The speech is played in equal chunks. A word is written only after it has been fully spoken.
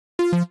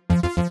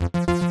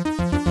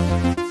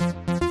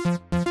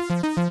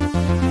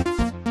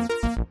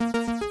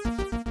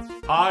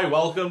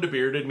welcome to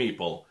Bearded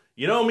Meeple.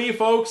 You know me,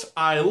 folks,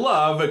 I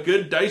love a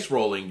good dice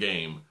rolling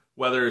game,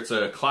 whether it's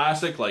a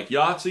classic like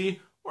Yahtzee,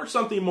 or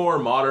something more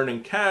modern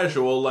and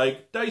casual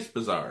like Dice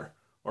Bazaar,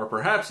 or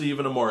perhaps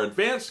even a more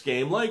advanced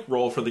game like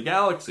Roll for the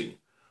Galaxy.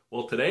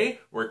 Well,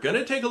 today we're going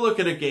to take a look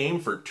at a game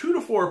for 2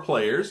 to 4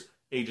 players,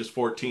 ages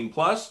 14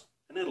 plus,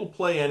 and it'll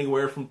play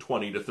anywhere from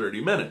 20 to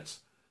 30 minutes.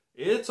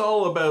 It's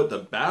all about the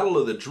Battle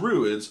of the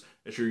Druids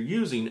as you're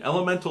using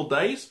elemental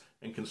dice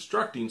and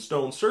constructing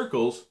stone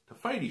circles to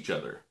fight each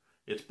other.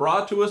 It's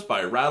brought to us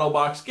by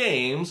Rattlebox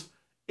Games.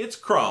 It's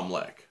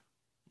Cromlech.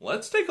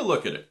 Let's take a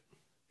look at it.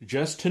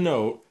 Just to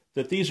note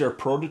that these are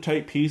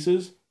prototype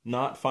pieces,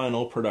 not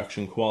final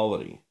production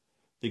quality.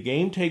 The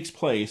game takes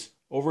place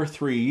over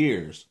 3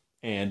 years,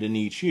 and in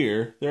each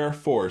year there are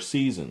 4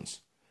 seasons.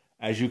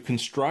 As you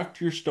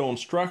construct your stone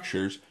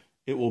structures,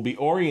 it will be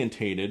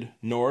orientated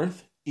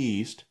north,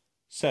 east,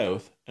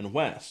 south, and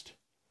west.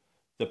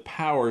 The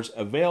powers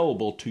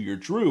available to your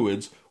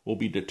druids will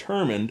be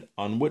determined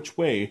on which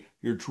way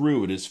your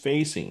druid is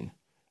facing,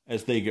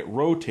 as they get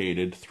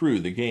rotated through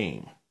the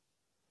game.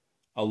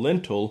 A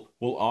lintel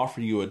will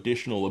offer you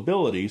additional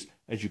abilities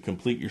as you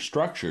complete your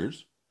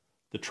structures.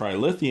 The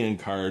Trilithian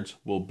cards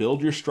will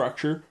build your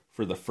structure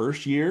for the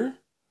first year.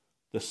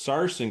 The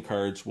Sarsen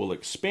cards will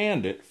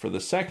expand it for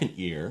the second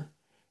year.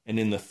 And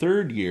in the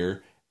third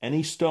year,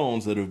 any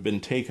stones that have been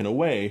taken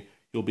away,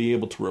 you'll be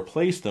able to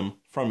replace them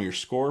from your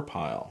score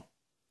pile.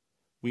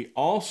 We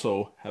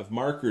also have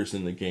markers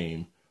in the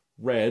game,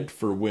 red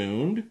for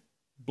wound,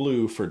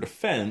 blue for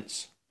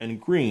defense,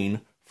 and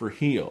green for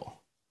heal.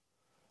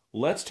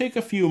 Let's take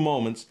a few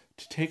moments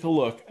to take a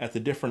look at the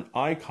different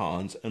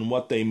icons and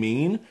what they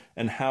mean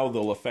and how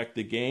they'll affect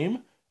the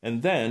game,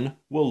 and then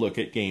we'll look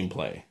at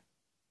gameplay.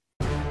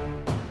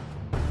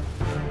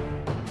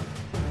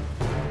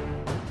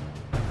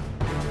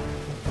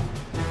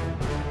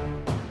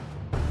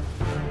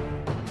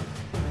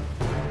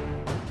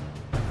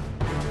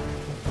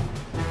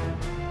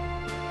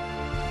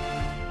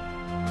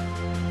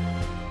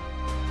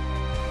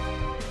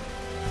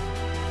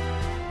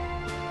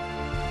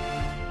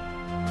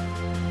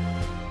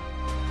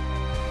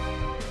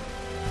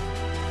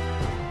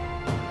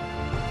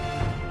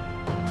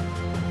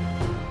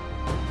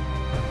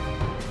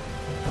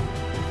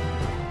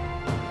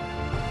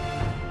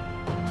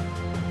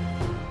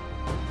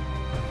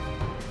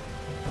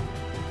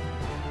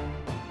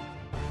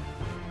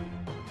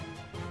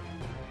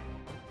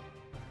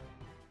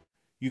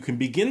 You can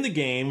begin the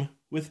game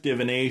with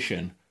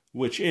divination,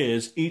 which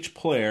is each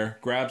player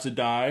grabs a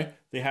die,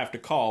 they have to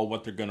call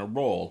what they're going to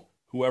roll.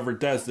 Whoever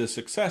does this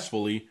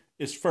successfully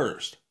is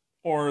first,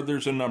 or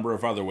there's a number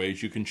of other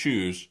ways you can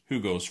choose who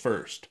goes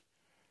first.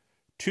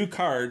 2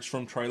 cards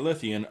from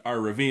Trilithian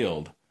are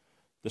revealed.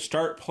 The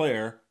start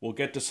player will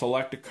get to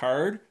select a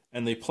card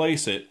and they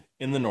place it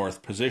in the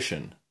north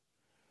position.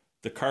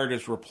 The card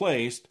is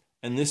replaced,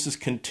 and this is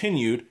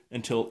continued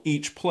until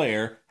each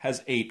player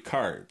has 8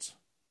 cards.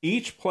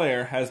 Each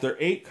player has their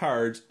 8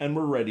 cards and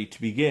we're ready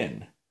to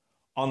begin.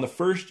 On the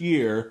first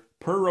year,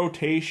 per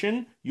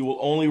rotation, you will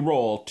only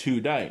roll 2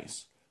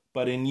 dice.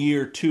 But in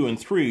year 2 and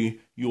 3,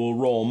 you will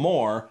roll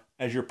more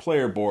as your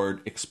player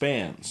board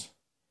expands.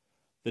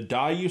 The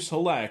die you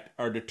select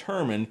are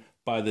determined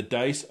by the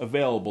dice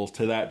available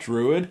to that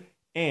druid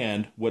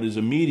and what is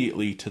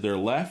immediately to their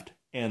left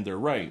and their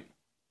right.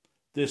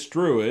 This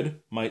druid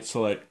might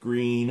select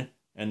green,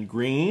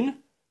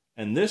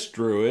 and this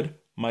druid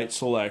might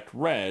select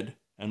red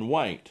and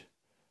white.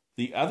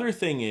 The other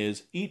thing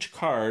is each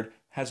card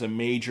has a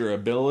major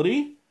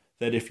ability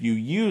that if you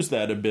use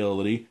that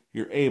ability,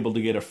 you're able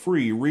to get a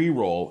free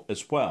reroll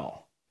as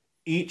well.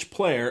 Each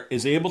player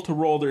is able to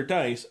roll their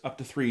dice up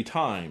to 3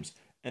 times,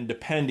 and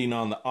depending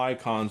on the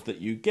icons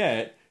that you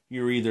get,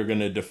 you're either going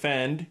to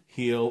defend,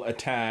 heal,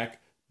 attack,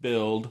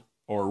 build,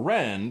 or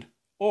rend,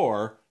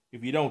 or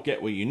if you don't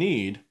get what you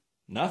need,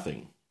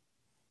 nothing.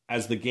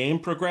 As the game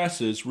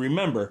progresses,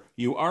 remember,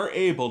 you are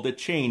able to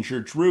change your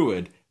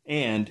druid,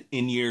 and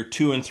in year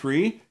 2 and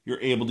 3, you're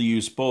able to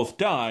use both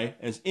die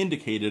as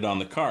indicated on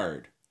the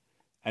card.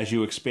 As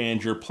you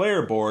expand your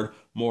player board,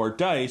 more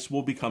dice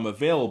will become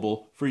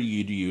available for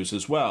you to use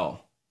as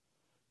well.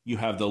 You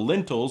have the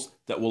lintels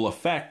that will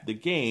affect the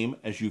game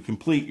as you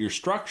complete your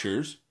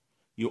structures.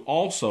 You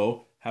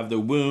also have the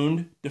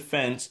wound,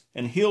 defense,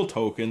 and heal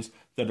tokens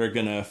that are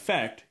going to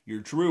affect your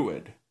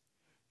druid.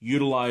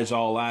 Utilize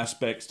all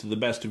aspects to the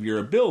best of your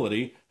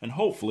ability, and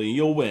hopefully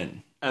you'll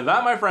win. And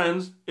that, my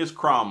friends, is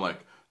Cromlech.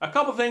 A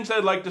couple things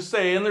I'd like to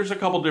say, and there's a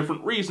couple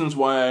different reasons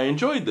why I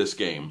enjoyed this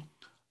game.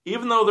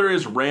 Even though there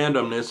is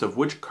randomness of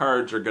which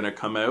cards are going to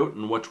come out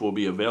and which will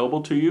be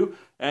available to you,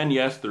 and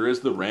yes, there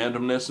is the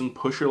randomness and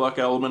push your luck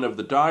element of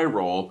the die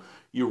roll,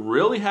 you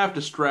really have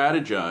to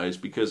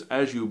strategize because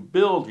as you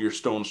build your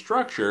stone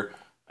structure,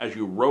 as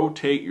you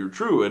rotate your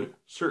druid,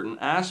 certain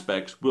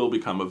aspects will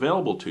become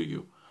available to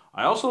you.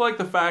 I also like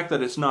the fact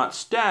that it's not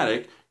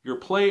static. Your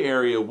play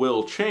area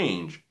will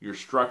change. Your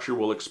structure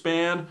will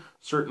expand.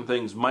 Certain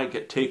things might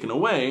get taken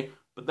away,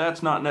 but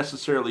that's not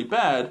necessarily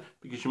bad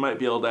because you might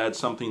be able to add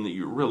something that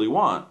you really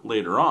want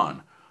later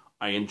on.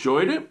 I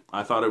enjoyed it.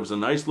 I thought it was a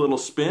nice little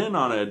spin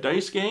on a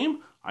dice game.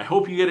 I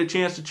hope you get a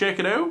chance to check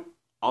it out.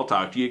 I'll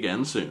talk to you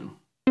again soon.